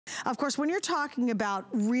Of course, when you're talking about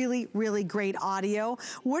really, really great audio,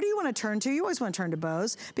 where do you want to turn to? You always want to turn to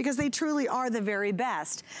Bose because they truly are the very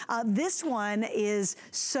best. This one is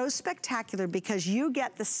so spectacular because you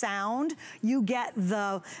get the sound, you get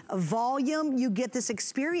the volume, you get this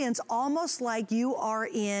experience almost like you are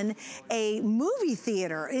in a movie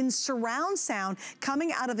theater in surround sound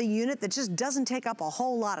coming out of a unit that just doesn't take up a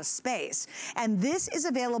whole lot of space. And this is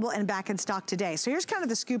available and back in stock today. So here's kind of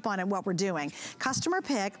the scoop on it, what we're doing. Customer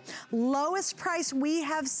pick, lowest price we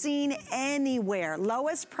have seen anywhere,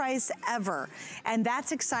 lowest price ever. And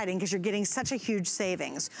that's exciting because you're getting such a huge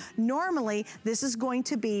savings. Normally, this is going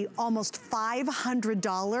to be almost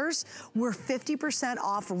 $500. We're 50%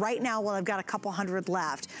 off right now while I've got a couple hundred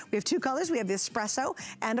left. We have two colors. We have the espresso,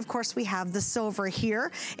 and of course we have the silver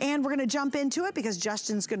here. And we're gonna jump into it because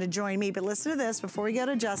Justin's gonna join me. But listen to this before we go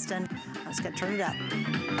to Justin. Let's get turn it up.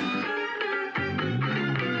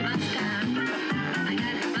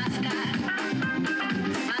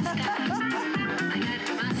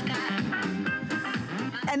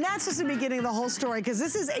 And that's just the beginning of the whole story because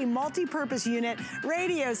this is a multi-purpose unit,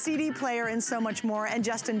 radio, CD player, and so much more. And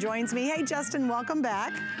Justin joins me. Hey, Justin, welcome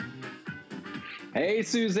back. Hey,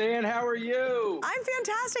 Suzanne, how are you? I'm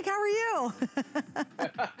fantastic. How are you?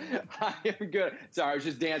 I am good. Sorry, I was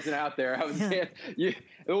just dancing out there. I was dancing.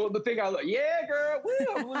 The thing I love, yeah, girl,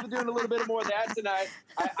 woo, I'm doing a little bit more of that tonight.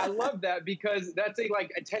 I love that because that's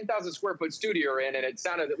like a 10,000 square foot studio you're in, and it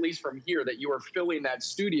sounded, at least from here, that you were filling that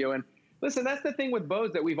studio. And listen, that's the thing with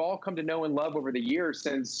Bose that we've all come to know and love over the years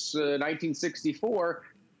since 1964.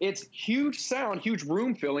 It's huge sound, huge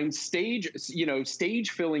room filling, stage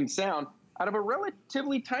filling sound out of a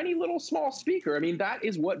relatively tiny little small speaker. I mean, that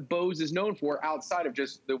is what Bose is known for outside of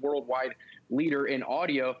just the worldwide leader in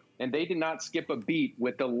audio. And they did not skip a beat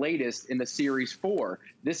with the latest in the Series 4.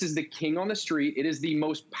 This is the king on the street. It is the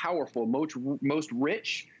most powerful, most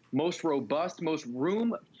rich, most robust, most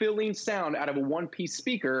room-filling sound out of a one-piece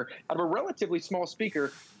speaker, out of a relatively small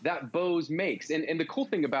speaker that Bose makes. And the cool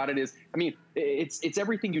thing about it is, I mean, it's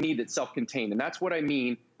everything you need that's self-contained. And that's what I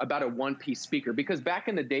mean about a one-piece speaker. Because back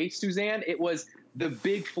in the day, Suzanne, it was the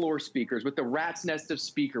big floor speakers with the rat's nest of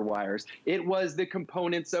speaker wires. It was the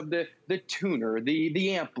components of the tuner,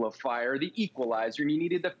 the amplifier, the equalizer, and you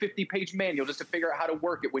needed the 50-page manual just to figure out how to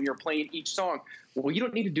work it when you're playing each song. Well, you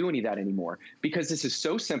don't need to do any of that anymore because this is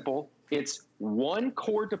so simple. It's one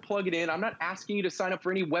cord to plug it in. I'm not asking you to sign up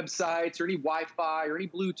for any websites or any Wi-Fi or any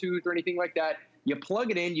Bluetooth or anything like that. You plug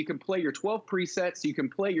it in, you can play your 12 presets, you can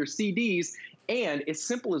play your CDs, and as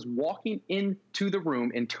simple as walking into the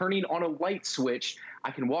room and turning on a light switch, I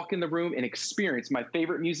can walk in the room and experience my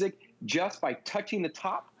favorite music just by touching the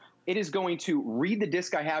top. It is going to read the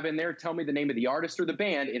disc I have in there, tell me the name of the artist or the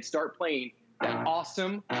band, and start playing that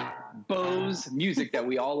awesome Bose music that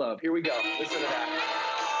we all love. Here we go. Listen to that.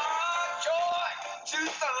 Joy to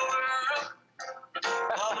the world.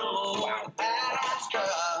 Wow.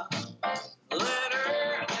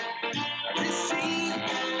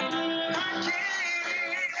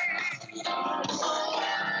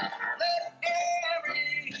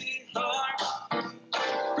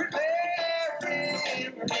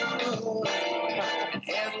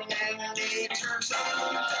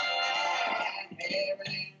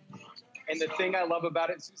 And the thing I love about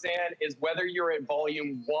it, Suzanne, is whether you're at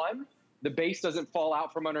volume 1, the bass doesn't fall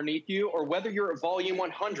out from underneath you, or whether you're at volume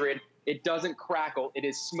 100, it doesn't crackle. It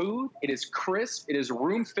is smooth, it is crisp, it is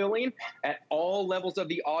room filling at all levels of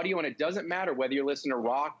the audio, and it doesn't matter whether you're listening to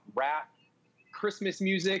rock, rap, Christmas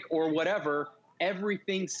music, or whatever,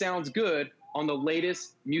 everything sounds good on the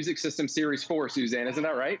latest Music System Series 4, Suzanne. Isn't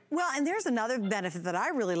that right? Well, and there's another benefit that I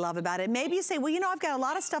really love about it. Maybe you say, well, you know, I've got a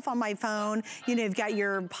lot of stuff on my phone. You know, you've got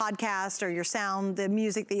your podcast or your sound, the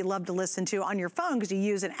music that you love to listen to on your phone because you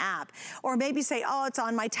use an app. Or maybe say, oh, it's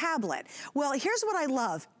on my tablet. Well, here's what I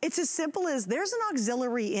love. It's as simple as there's an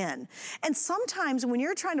auxiliary in. And sometimes when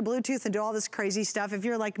you're trying to Bluetooth and do all this crazy stuff, if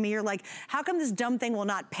you're like me, you're like, how come this dumb thing will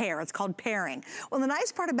not pair? It's called pairing. Well, the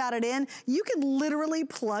nice part about it you can literally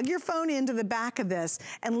plug your phone into the back of this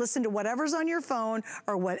and listen to whatever's on your phone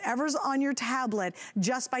or whatever's on your tablet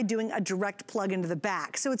just by doing a direct plug into the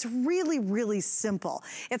back. So it's really, really simple.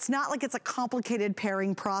 It's not like it's a complicated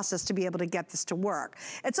pairing process to be able to get this to work.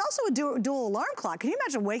 It's also a dual alarm clock. Can you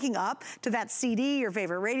imagine waking up to that CD, your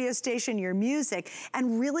favorite radio station, your music,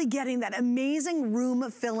 and really getting that amazing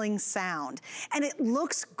room-filling sound? And it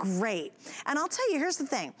looks great. And I'll tell you, here's the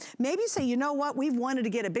thing. Maybe you say, you know what? We've wanted to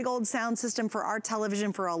get a big old sound system for our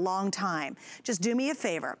television for a long time. time. Just do me a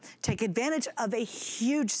favor. Take advantage of a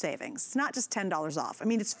huge savings. It's not just $10 off. I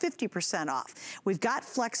mean, it's 50% off. We've got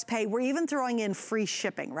FlexPay. We're even throwing in free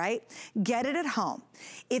shipping, right? Get it at home.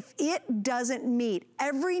 If it doesn't meet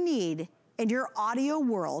every need in your audio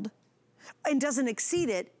world and doesn't exceed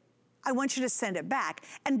it, I want you to send it back.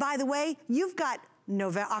 And by the way, you've got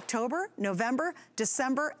October, November,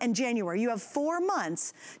 December, and January. You have 4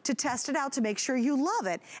 months to test it out to make sure you love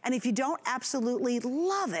it. And if you don't absolutely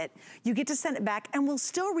love it, you get to send it back and we'll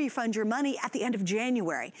still refund your money at the end of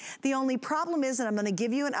January. The only problem is, and I'm gonna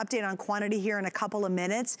give you an update on quantity here in a couple of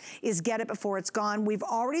minutes, is get it before it's gone. We've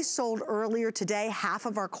already sold earlier today half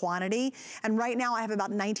of our quantity, and right now I have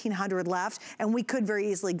about 1,900 left, and we could very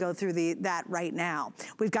easily go through that right now.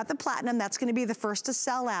 We've got the Platinum, that's gonna be the first to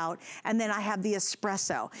sell out, and then I have the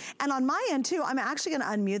Espresso. And on my end too, I'm actually gonna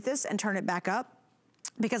unmute this and turn it back up,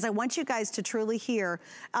 because I want you guys to truly hear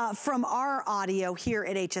from our audio here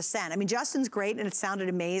at HSN. I mean, Justin's great and it sounded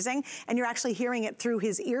amazing, and you're actually hearing it through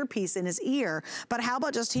his earpiece in his ear, but how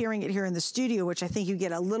about just hearing it here in the studio, which I think you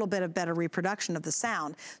get a little bit of better reproduction of the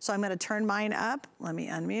sound. So I'm gonna turn mine up. Let me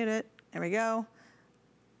unmute it. There we go.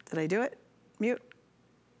 Did I do it? Mute.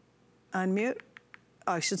 Unmute.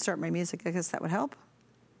 Oh, I should start my music. I guess that would help.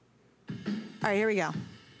 All right, here we go.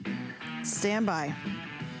 Stand by.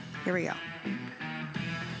 Here we go.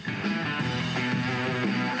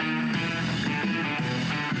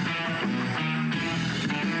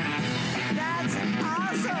 That's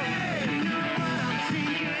awesome.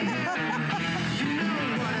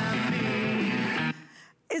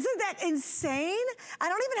 Isn't that insane? I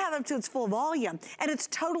don't even have it up to its full volume, and it's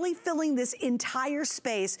totally filling this entire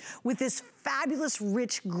space with this fabulous,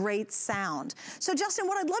 rich, great sound. So Justin,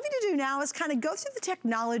 what I'd love you to do now is kind of go through the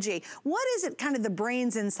technology. What is it, kind of the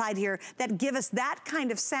brains inside here, that give us that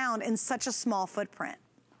kind of sound in such a small footprint?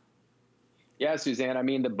 Yeah, Suzanne, I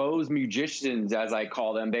mean, the Bose musicians, as I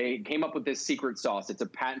call them, they came up with this secret sauce. It's a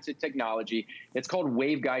patented technology. It's called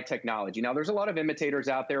waveguide technology. Now, there's a lot of imitators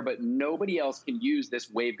out there, but nobody else can use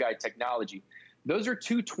this waveguide technology. Those are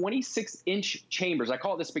two 26-inch chambers. I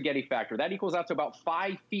call it the spaghetti factor. That equals out to about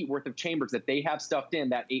 5 feet worth of chambers that they have stuffed in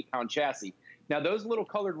that 8-pound chassis. Now, those little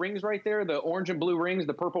colored rings right there, the orange and blue rings,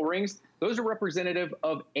 the purple rings, those are representative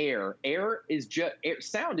of air.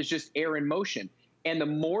 Sound is just air in motion. And the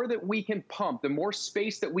more that we can pump, the more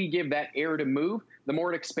space that we give that air to move, the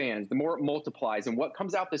more it expands, the more it multiplies. And what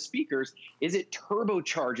comes out the speakers is it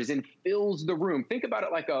turbocharges and fills the room. Think about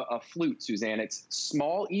it like a flute, Suzanne. It's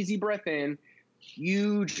small, easy breath in,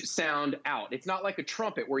 huge sound out. It's not like a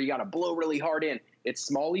trumpet where you got to blow really hard in. It's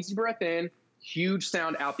small, easy breath in, huge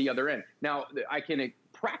sound out the other end. Now, I can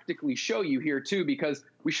practically show you here too, because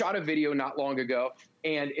we shot a video not long ago,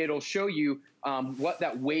 and it'll show you what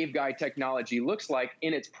that waveguide technology looks like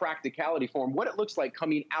in its practicality form, what it looks like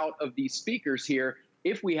coming out of these speakers here.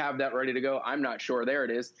 If we have that ready to go, I'm not sure. There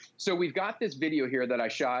it is. So we've got this video here that I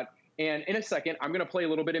shot, and in a second, I'm going to play a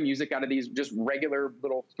little bit of music out of these just regular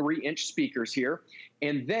little 3-inch speakers here,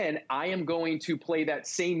 and then I am going to play that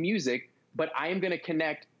same music, but I am going to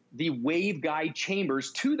connect the waveguide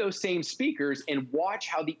chambers to those same speakers and watch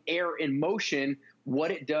how the air in motion,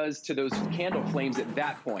 what it does to those candle flames at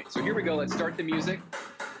that point. So here we go. Let's start the music.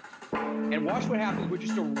 And watch what happens with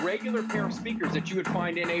just a regular pair of speakers that you would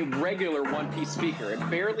find in a regular one-piece speaker. It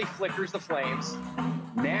barely flickers the flames.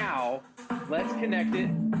 Now, let's connect it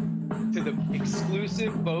to the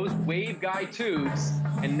exclusive Bose waveguide tubes.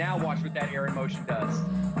 And now watch what that air in motion does.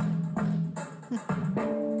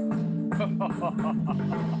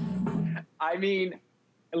 I mean,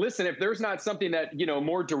 listen, if there's not something that,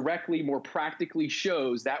 more directly, more practically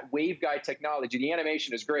shows that waveguide technology, the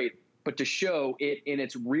animation is great, but to show it in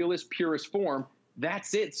its realest, purest form,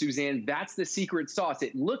 that's it, Suzanne. That's the secret sauce.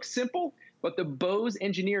 It looks simple, but the Bose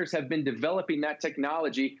engineers have been developing that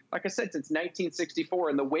technology, like I said, since 1964,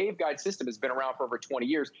 and the waveguide system has been around for over 20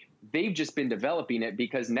 years. They've just been developing it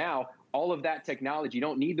because now all of that technology, you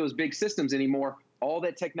don't need those big systems anymore. All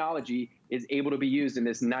that technology is able to be used in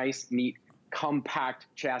this nice, neat, compact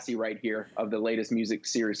chassis right here of the latest Music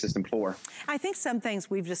Series System 4. I think some things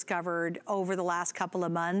we've discovered over the last couple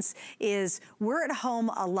of months is we're at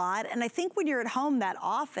home a lot, and I think when you're at home that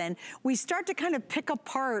often, we start to kind of pick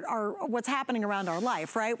apart what's happening around our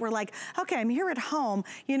life, right? We're like, okay, I'm here at home,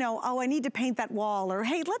 oh, I need to paint that wall, or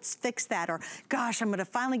hey, let's fix that, or gosh, I'm gonna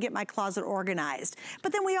finally get my closet organized.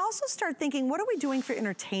 But then we also start thinking, what are we doing for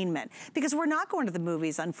entertainment? Because we're not going to the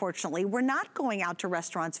movies, unfortunately. We're not going out to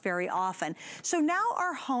restaurants very often. So now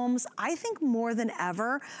our homes, I think more than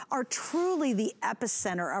ever, are truly the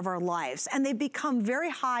epicenter of our lives, and they've become very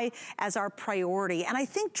high as our priority. And I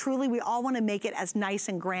think truly we all want to make it as nice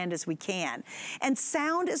and grand as we can. And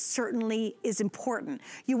sound is certainly important.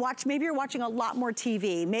 Maybe you're watching a lot more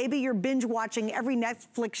TV. Maybe you're binge watching every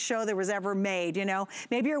Netflix show that was ever made, you know?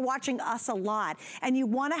 Maybe you're watching Us a lot, and you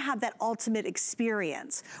want to have that ultimate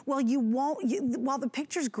experience. Well, while the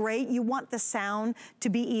picture's great, you want the sound to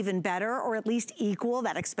be even better, or at least equal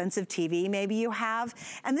that expensive TV maybe you have.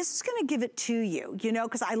 And this is going to give it to you, you know,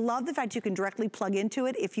 because I love the fact you can directly plug into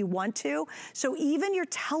it if you want to. So even your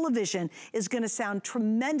television is going to sound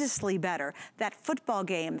tremendously better. That football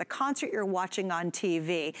game, the concert you're watching on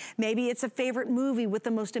TV, maybe it's a favorite movie with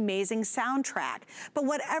the most amazing soundtrack. But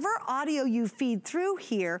whatever audio you feed through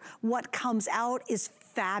here, what comes out is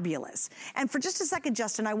fabulous. And for just a second,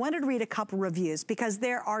 Justin, I wanted to read a couple reviews because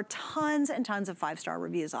there are tons and tons of 5-star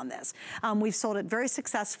reviews on this. We've sold it very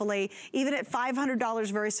successfully. Even at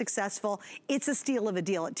 $500, very successful. It's a steal of a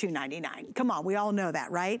deal at $299. Come on, we all know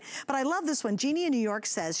that, right? But I love this one. Jeannie in New York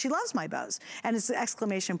says she loves my Bose, and it's an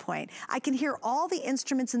exclamation point. I can hear all the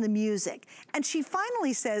instruments and the music. And she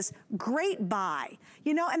finally says, great buy.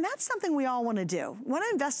 You know, and that's something we all want to do. We want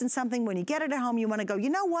to invest in something. When you get it at home, you want to go, you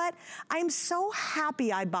know what? I'm so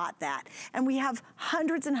happy I bought that. And we have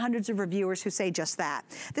hundreds and hundreds of reviewers who say just that.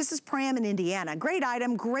 This is Pram in Indiana. Great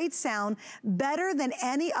item, great sound, better than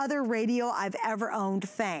any other radio I've ever owned,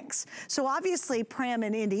 thanks. So obviously Pram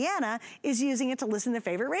in Indiana is using it to listen to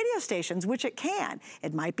favorite radio stations, which it can.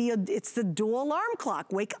 It might be, it's the dual alarm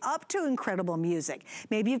clock. Wake up to incredible music.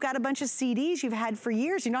 Maybe you've got a bunch of CDs you've had for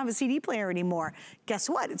years. You don't have a CD player anymore. Guess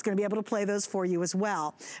what? It's going to be able to play those for you as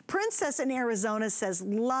well. Princess in Arizona says,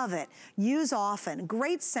 love it. Use often.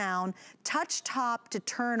 Great sound. Touch top to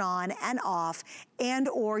turn on and off, and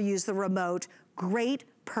or use the remote. Great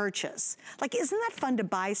purchase. Like, isn't that fun to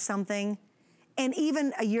buy something? And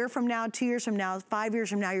even a year from now, 2 years from now, 5 years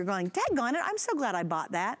from now, you're going, daggone it, I'm so glad I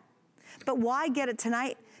bought that. But why get it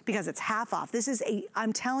tonight? Because it's half off. This is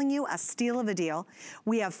I'm telling you, a steal of a deal.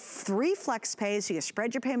 We have 3 flex pays, so you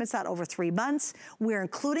spread your payments out over 3 months. We're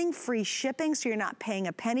including free shipping, so you're not paying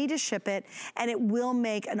a penny to ship it, and it will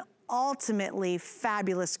make an ultimately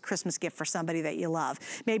fabulous Christmas gift for somebody that you love.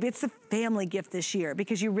 Maybe it's a family gift this year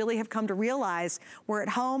because you really have come to realize we're at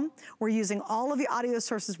home, we're using all of the audio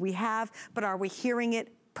sources we have, but are we hearing it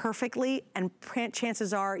perfectly? And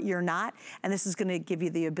chances are you're not, and this is going to give you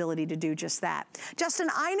the ability to do just that. Justin,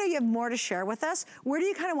 I know you have more to share with us. Where do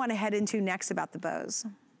you kind of want to head into next about the Bose?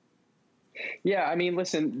 Yeah, I mean,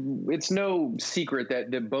 listen, it's no secret that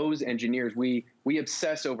the Bose engineers, we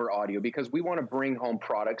obsess over audio because we want to bring home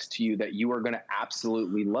products to you that you are going to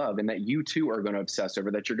absolutely love and that you too are going to obsess over,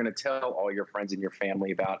 that you're going to tell all your friends and your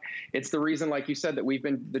family about. It's the reason, like you said, that we've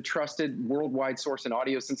been the trusted worldwide source in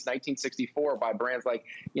audio since 1964 by brands like,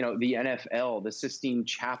 you know, the NFL, the Sistine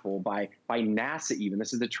Chapel, by NASA even.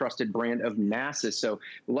 This is the trusted brand of NASA. So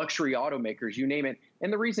luxury automakers, you name it.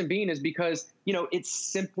 And the reason being is because, you know,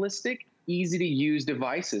 it's simplistic, easy to use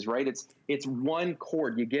devices, right? It's one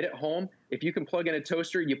cord. You get it home. If you can plug in a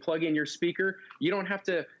toaster, you plug in your speaker. You don't have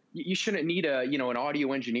to, you shouldn't need an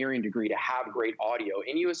audio engineering degree to have great audio.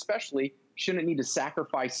 And you especially shouldn't need to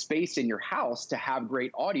sacrifice space in your house to have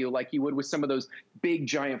great audio like you would with some of those big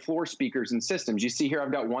giant floor speakers and systems. You see here,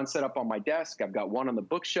 I've got one set up on my desk. I've got one on the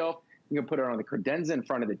bookshelf. You can put it on the credenza in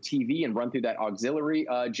front of the TV and run through that auxiliary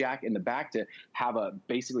jack in the back to have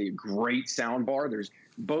basically a great sound bar.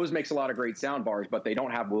 Bose makes a lot of great sound bars, but they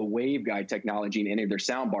don't have the waveguide technology in any of their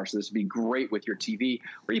sound bars. So this would be great with your TV,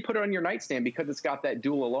 or you put it on your nightstand because it's got that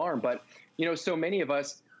dual alarm. But, you know, so many of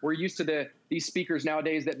us, we're used to these speakers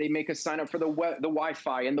nowadays that they make us sign up for the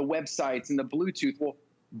Wi-Fi and the websites and the Bluetooth. Well,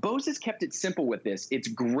 Bose has kept it simple with this. It's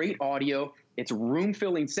great audio. It's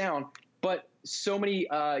room-filling sound. But so many,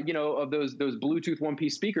 of those Bluetooth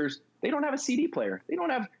one-piece speakers, they don't have a CD player. They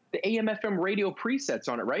don't have the AM/FM radio presets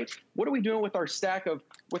on it, right? What are we doing with our stack of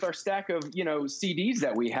CDs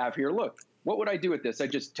that we have here? Look, what would I do with this? I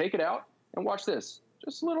just take it out and watch this.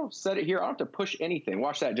 Just a little, set it here. I don't have to push anything.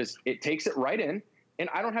 Watch that. It takes it right in, and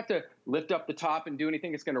I don't have to lift up the top and do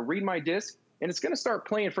anything. It's going to read my disc, and it's going to start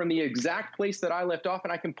playing from the exact place that I left off,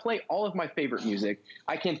 and I can play all of my favorite music.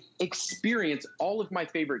 I can experience all of my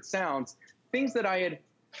favorite sounds, things that I had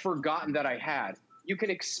forgotten that I had. You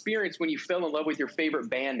can experience when you fell in love with your favorite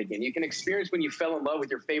band again. You can experience when you fell in love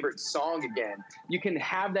with your favorite song again. You can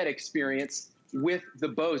have that experience with the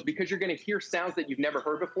Bose because you're going to hear sounds that you've never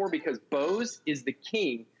heard before, because Bose is the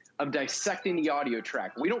king of dissecting the audio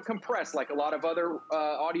track. We don't compress like a lot of other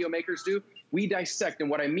audio makers do. We dissect, and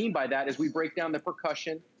what I mean by that is we break down the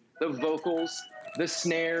percussion, the vocals, the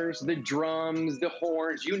snares, the drums, the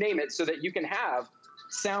horns, you name it, so that you can have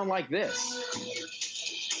sound like this.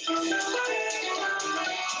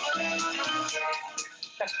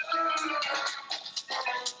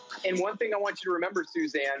 And one thing I want you to remember,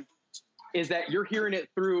 Suzanne, is that you're hearing it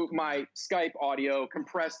through my Skype audio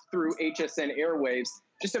compressed through HSN airwaves.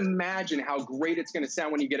 Just imagine how great it's going to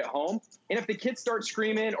sound when you get it home. And if the kids start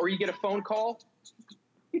screaming or you get a phone call,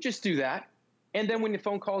 you just do that. And then when the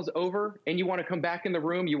phone call is over and you want to come back in the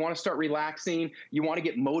room, you want to start relaxing, you want to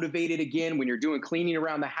get motivated again when you're doing cleaning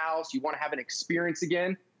around the house, you want to have an experience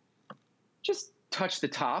again, just touch the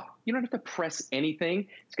top. You don't have to press anything.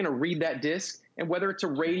 It's going to read that disc. And whether it's a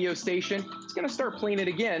radio station, it's going to start playing it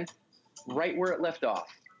again right where it left off.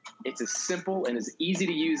 It's as simple and as easy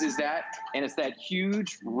to use as that. And it's that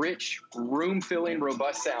huge, rich, room-filling,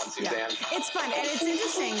 robust sound, Suzanne. Yeah. It's fun. And it's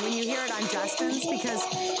interesting when you hear it on Justin's, because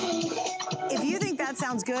if you think that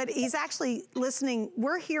sounds good, he's actually listening.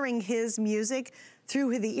 We're hearing his music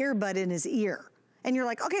through the earbud in his ear. And you're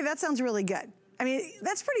like, okay, that sounds really good. I mean,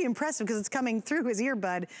 that's pretty impressive because it's coming through his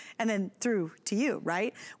earbud and then through to you,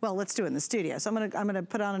 right? Well, let's do it in the studio. So I'm gonna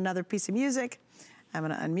put on another piece of music. I'm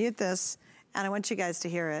gonna unmute this, and I want you guys to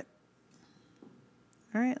hear it.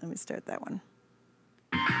 All right, let me start that one.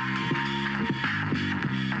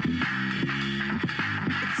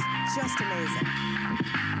 It's just amazing.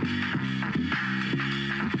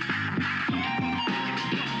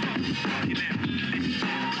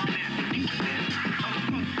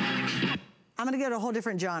 I'm gonna go to a whole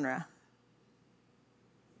different genre.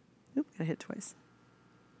 Oop, gotta hit twice.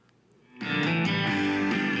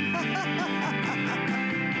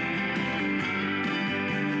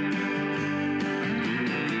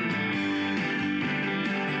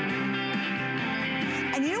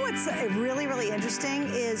 And you know what's really, really interesting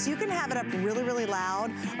is you can have it up really, really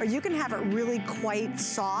loud, or you can have it really quite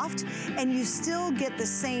soft, and you still get the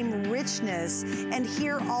same richness and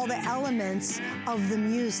hear all the elements of the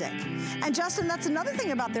music. And Justin, that's another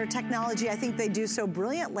thing about their technology I think they do so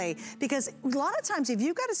brilliantly, because a lot of times if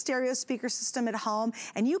you've got a stereo speaker system at home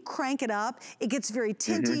and you crank it up, it gets very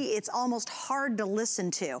tinty, it's almost hard to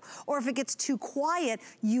listen to. Or if it gets too quiet,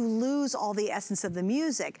 you lose all the essence of the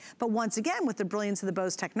music. But once again, with the brilliance of the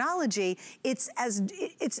Bose technology, it's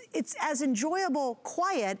as enjoyable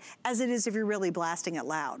quiet as it is if you're really blasting it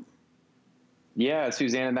loud. Yeah,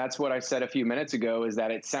 Suzanne, and that's what I said a few minutes ago, is that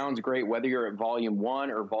it sounds great whether you're at volume 1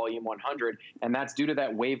 or volume 100, and that's due to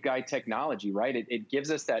that waveguide technology, right? It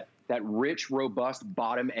gives us that rich, robust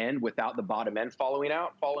bottom end without the bottom end falling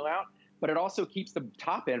out, but it also keeps the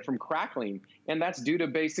top end from crackling. And that's due to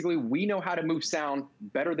basically, we know how to move sound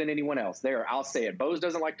better than anyone else. There, I'll say it. Bose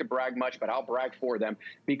doesn't like to brag much, but I'll brag for them,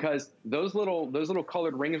 because those little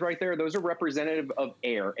colored rings right there, those are representative of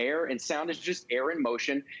air. Air and sound is just air in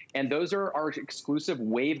motion. And those are our exclusive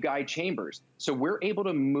waveguide chambers. So we're able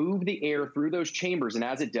to move the air through those chambers. And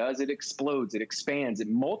as it does, it explodes, it expands, it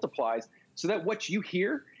multiplies, so that what you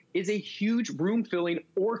hear is a huge room-filling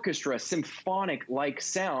orchestra, symphonic-like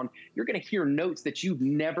sound. You're going to hear notes that you've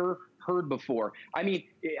never heard before. I mean,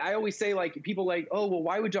 I always say, like, people like, oh, well,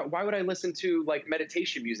 why would I listen to like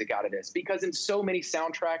meditation music out of this? Because in so many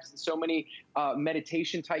soundtracks and so many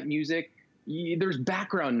meditation type music, there's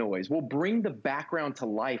background noise. We'll bring the background to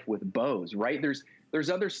life with Bose, right? There's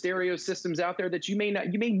other stereo systems out there that you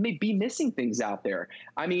may be missing things out there.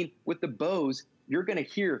 I mean, with the Bose, you're going to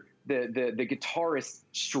hear the guitarist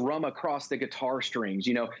strum across the guitar strings.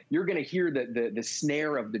 You know, you're going to hear the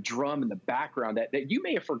snare of the drum in the background that you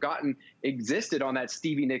may have forgotten existed on that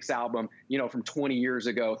Stevie Nicks album, you know, from 20 years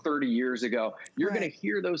ago, 30 years ago. You're going to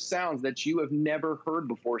hear those sounds that you have never heard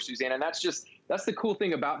before, Suzanne. And that's the cool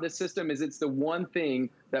thing about this system, is it's the one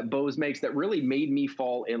thing that Bose makes that really made me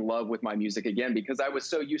fall in love with my music again, because I was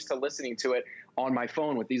so used to listening to it on my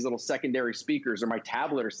phone with these little secondary speakers or my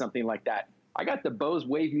tablet or something like that. I got the Bose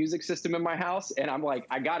Wave music system in my house, and I'm like,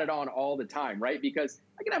 I got it on all the time, right? Because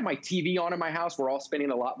I can have my TV on in my house. We're all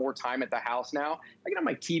spending a lot more time at the house now. I can have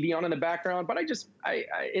my TV on in the background, but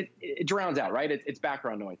it drowns out, right? It's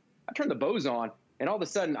background noise. I turn the Bose on, and all of a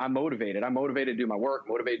sudden, I'm motivated. I'm motivated to do my work,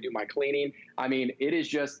 motivated to do my cleaning. I mean, it is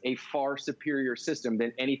just a far superior system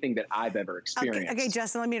than anything that I've ever experienced. Okay,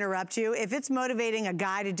 Justin, let me interrupt you. If it's motivating a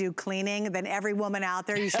guy to do cleaning, then every woman out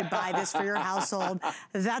there, you should buy this for your household.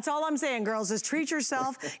 That's all I'm saying, girls, is treat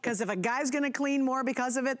yourself, because if a guy's gonna clean more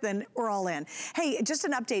because of it, then we're all in. Hey, just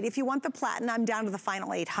an update. If you want the Platinum, I'm down to the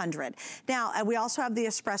final 800. Now, we also have the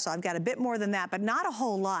Espresso. I've got a bit more than that, but not a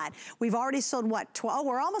whole lot. We've already sold, what, 12?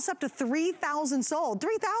 We're almost up to 3,000 sold,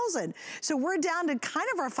 3,000. So we're down to kind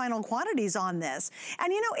of our final quantities on this.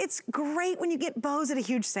 And you know, it's great when you get Bose at a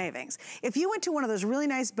huge savings. If you went to one of those really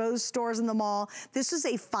nice Bose stores in the mall, this is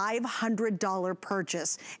a $500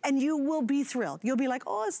 purchase, and you will be thrilled. You'll be like,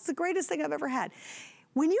 oh, it's the greatest thing I've ever had.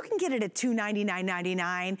 When you can get it at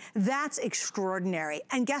 $299.99, that's extraordinary.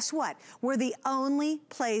 And guess what? We're the only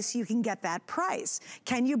place you can get that price.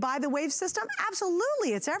 Can you buy the Wave system?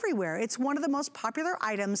 Absolutely, it's everywhere. It's one of the most popular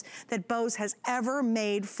items that Bose has ever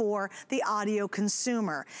made for the audio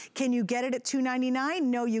consumer. Can you get it at $299?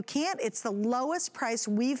 No, you can't. It's the lowest price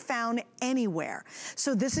we've found anywhere.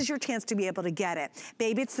 So this is your chance to be able to get it.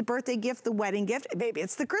 Maybe it's the birthday gift, the wedding gift, maybe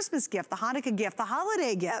it's the Christmas gift, the Hanukkah gift, the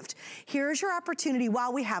holiday gift. Here's your opportunity while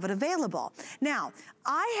we have it available. Now,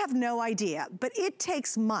 I have no idea, but it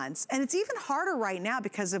takes months, and it's even harder right now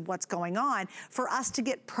because of what's going on for us to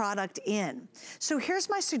get product in. So here's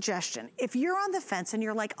my suggestion. If you're on the fence and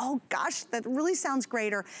you're like, oh gosh, that really sounds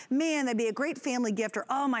great, or man, that'd be a great family gift, or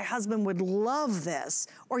oh, my husband would love this,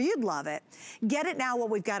 or you'd love it, get it now while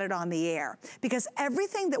we've got it on the air. Because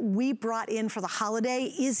everything that we brought in for the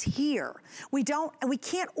holiday is here. We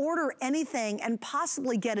can't order anything and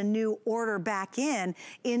possibly get a new order back in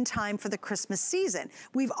time for the Christmas season.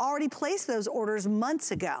 We've already placed those orders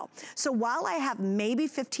months ago. So while I have maybe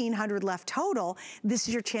 1,500 left total, this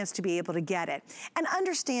is your chance to be able to get it. And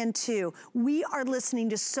understand too, we are listening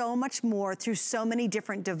to so much more through so many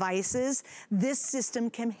different devices. This system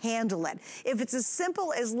can handle it. If it's as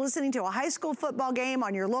simple as listening to a high school football game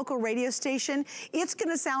on your local radio station, it's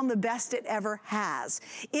gonna sound the best it ever has.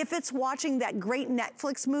 If it's watching that great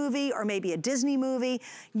Netflix movie or maybe a Disney movie,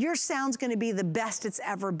 your sound's gonna be the best it's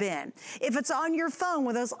ever been. If it's on your phone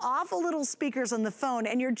with those awful little speakers on the phone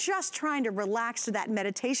and you're just trying to relax to that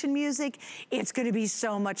meditation music, it's gonna be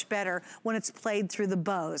so much better when it's played through the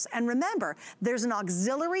Bose. And remember, there's an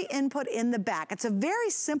auxiliary input in the back. It's a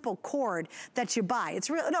very simple cord that you buy.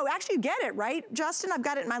 It's real, no, actually you get it, right? Justin, I've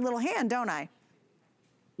got it in my little hand, don't I?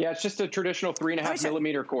 Yeah, it's just a traditional 3.5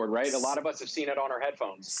 millimeter cord, right? A lot of us have seen it on our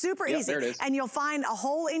headphones. Super easy. There it is. And you'll find a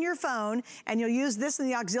hole in your phone, and you'll use this in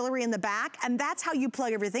the auxiliary in the back, and that's how you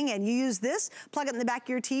plug everything in. You use this, plug it in the back of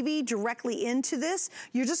your TV directly into this.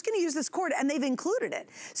 You're just gonna use this cord, and they've included it.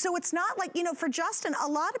 So it's not like, you know, for Justin, a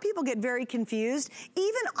lot of people get very confused.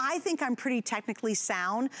 Even I think I'm pretty technically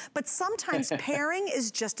sound, but sometimes pairing is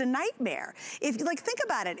just a nightmare. If, like, think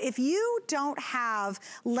about it. If you don't have,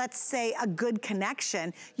 let's say, a good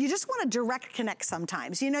connection, you just want to direct connect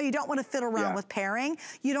sometimes. You know, you don't want to fiddle around with pairing.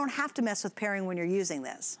 You don't have to mess with pairing when you're using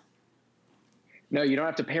this. No, you don't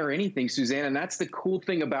have to pair anything, Suzanne. And that's the cool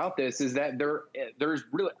thing about this is that there's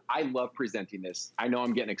really, I love presenting this. I know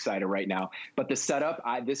I'm getting excited right now, but the setup,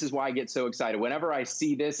 this is why I get so excited. Whenever I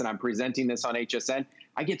see this and I'm presenting this on HSN,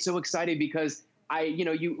 I get so excited because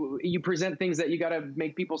you present things that you got to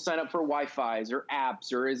make people sign up for Wi-Fi's or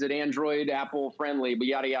apps, or is it Android, Apple friendly, but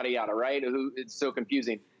yada, yada, yada, right? It's so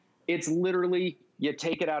confusing. It's literally, you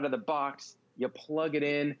take it out of the box, you plug it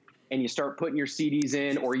in, and you start putting your CDs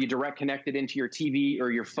in, or you direct connect it into your TV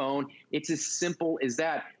or your phone. It's as simple as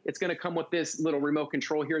that. It's gonna come with this little remote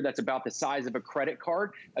control here that's about the size of a credit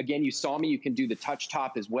card. Again, you saw me, you can do the touch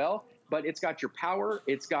top as well. But it's got your power,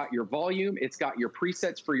 it's got your volume, it's got your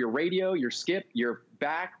presets for your radio, your skip, your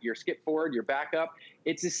back, your skip forward, your backup.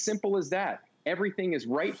 It's as simple as that. Everything is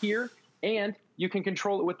right here, and you can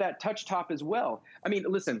control it with that touch top as well. I mean,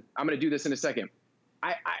 listen, I'm gonna do this in a second.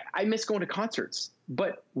 I miss going to concerts,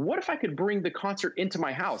 but what if I could bring the concert into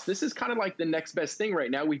my house? This is kind of like the next best thing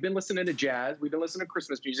right now. We've been listening to jazz, we've been listening to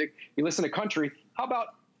Christmas music, you listen to country. How about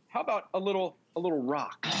a little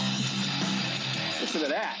rock? Listen to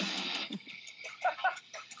that.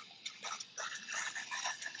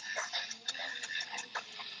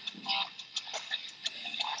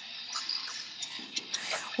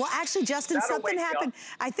 Well, actually, Justin, something happened.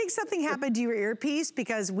 I think something happened to your earpiece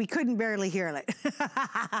because we couldn't barely hear it.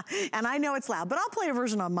 And I know it's loud, but I'll play a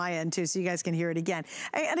version on my end too so you guys can hear it again.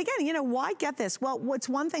 And again, you know, why get this? Well, what's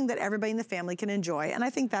one thing that everybody in the family can enjoy, and I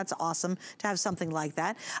think that's awesome to have something like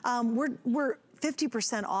that. We're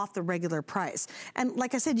 50% off the regular price. And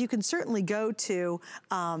like I said, you can certainly go to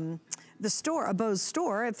the store, a Bose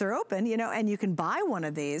store, if they're open, you know, and you can buy one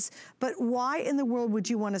of these. But why in the world would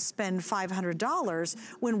you want to spend $500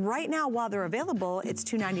 when right now, while they're available, it's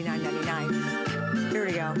 $299.99? Here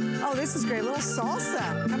we go. Oh, this is great. Little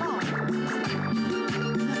salsa. Come on.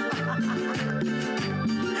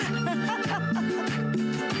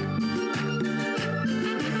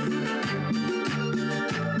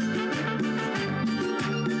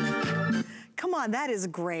 Come on, that is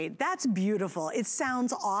great. That's beautiful. It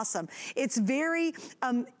sounds awesome. It's very,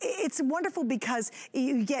 it's wonderful because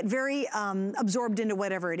you get very absorbed into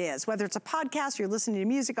whatever it is, whether it's a podcast, you're listening to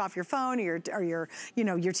music off your phone, or your you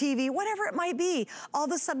know, your TV, whatever it might be. All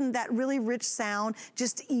of a sudden, that really rich sound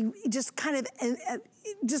just kind of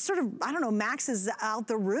just sort of, I don't know, maxes out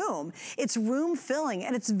the room. It's room filling,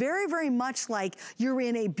 and it's very, very much like you're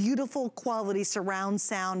in a beautiful quality surround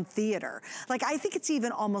sound theater. Like, I think it's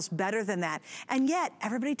even almost better than that. And yet,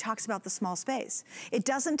 everybody talks about the small space. It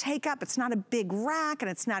doesn't take up, it's not a big rack, and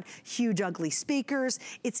it's not huge, ugly speakers.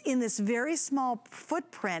 It's in this very small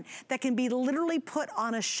footprint that can be literally put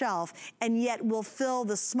on a shelf, and yet will fill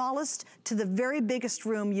the smallest to the very biggest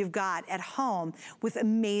room you've got at home with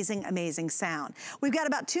amazing, amazing sound. We've got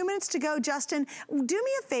about 2 minutes to go. Justin, do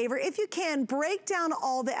me a favor, if you can, break down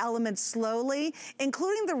all the elements slowly,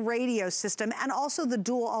 including the radio system and also the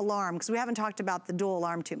dual alarm, because we haven't talked about the dual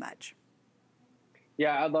alarm too much.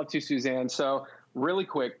 Yeah, I'd love to, Suzanne. So really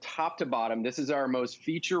quick, top to bottom, this is our most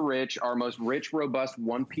feature-rich, our most rich, robust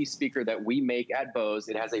one-piece speaker that we make at Bose.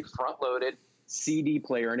 It has a front-loaded CD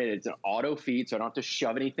player in it. It's an auto feed, so I don't have to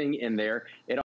shove anything in there. It